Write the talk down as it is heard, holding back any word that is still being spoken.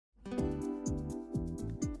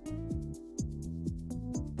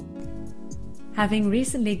Having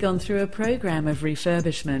recently gone through a program of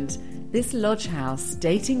refurbishment, this lodge house,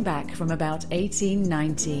 dating back from about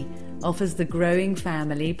 1890, offers the growing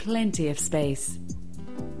family plenty of space.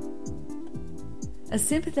 A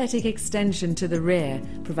sympathetic extension to the rear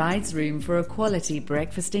provides room for a quality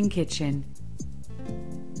breakfasting kitchen.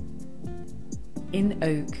 In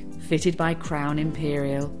oak, fitted by Crown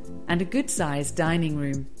Imperial, and a good-sized dining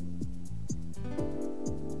room.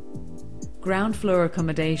 Ground floor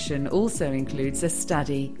accommodation also includes a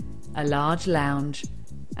study, a large lounge,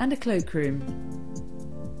 and a cloakroom.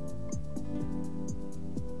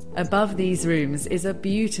 Above these rooms is a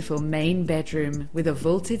beautiful main bedroom with a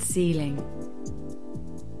vaulted ceiling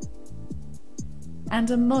and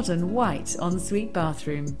a modern white ensuite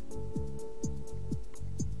bathroom.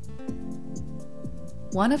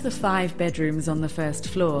 One of the 5 bedrooms on the first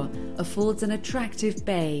floor affords an attractive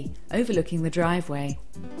bay overlooking the driveway.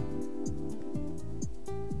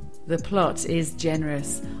 The plot is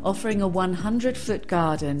generous, offering a 100-foot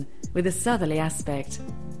garden with a southerly aspect,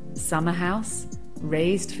 summer house,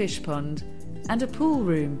 raised fish pond, and a pool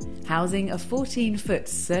room housing a 14-foot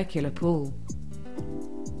circular pool.